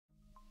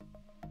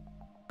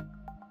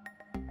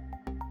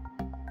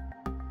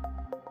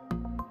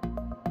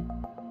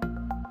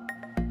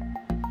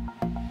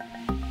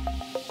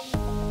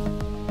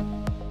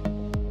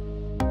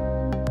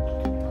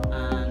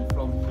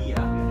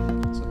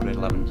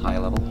higher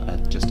level,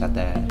 just had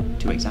their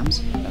 2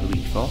 exams the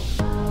week before,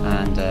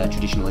 and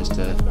traditional is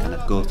to kind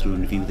of go through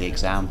and review the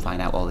exam,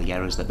 find out all the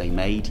errors that they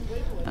made,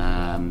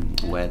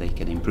 where they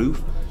can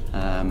improve.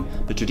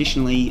 But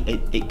traditionally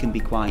it can be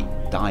quite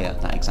dire,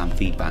 that exam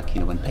feedback.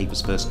 You know, when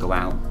papers first go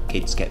out,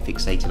 kids get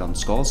fixated on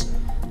scores,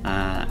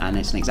 and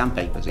it's an exam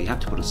paper, so you have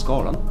to put a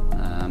score on,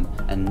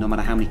 and no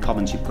matter how many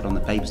comments you put on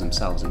the papers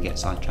themselves, and get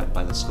sidetracked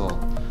by the score.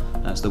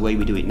 So the way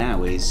we do it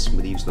now is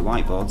with the use of the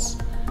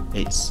whiteboards.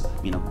 It's,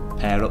 you know,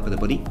 pair up with a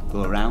buddy,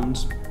 go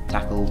around,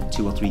 tackle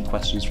 2 or 3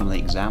 questions from the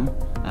exam.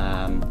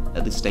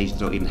 At this stage they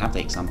don't even have the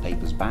exam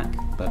papers back,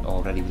 but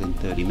already within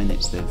 30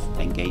 minutes they've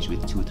engaged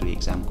with 2 or 3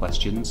 exam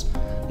questions.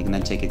 They can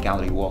then take a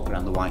gallery walk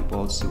around the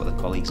whiteboard, see what the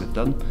colleagues have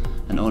done,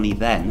 and only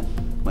then,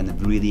 when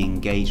they've really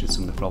engaged with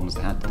some of the problems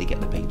they had, do they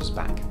get the papers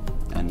back.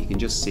 And you can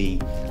just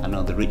see, I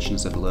know, the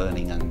richness of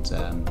learning, and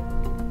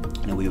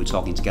you know, we were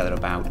talking together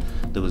about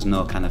there was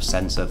no kind of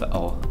sense of,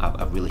 oh,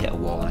 I've really hit a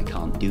wall and I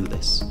can't do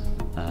this.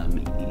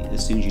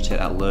 As soon as you take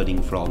that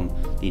learning from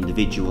the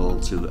individual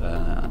to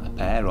a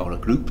pair or a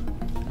group,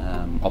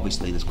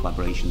 obviously there's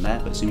collaboration there,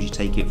 but as soon as you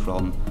take it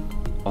from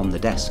on the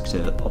desk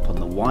to up on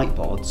the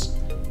whiteboards,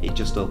 it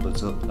just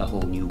opens up a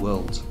whole new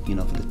world. You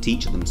know, for the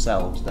teacher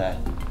themselves,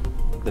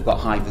 they've got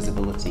high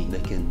visibility. They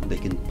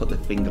can put their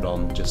finger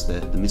on just the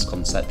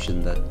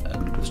misconception that a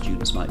group of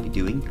students might be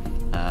doing.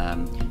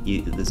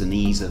 There's an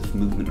ease of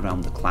movement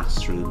around the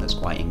classroom that's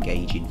quite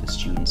engaging for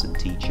students and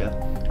teacher.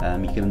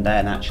 You can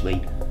then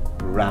actually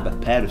grab a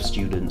pair of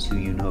students who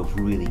you know have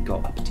really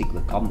got a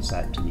particular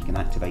concept, and you can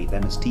activate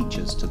them as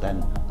teachers to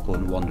then go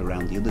and wander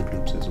around the other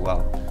groups as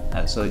well.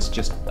 So it's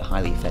just a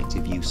highly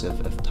effective use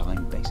of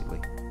time, basically.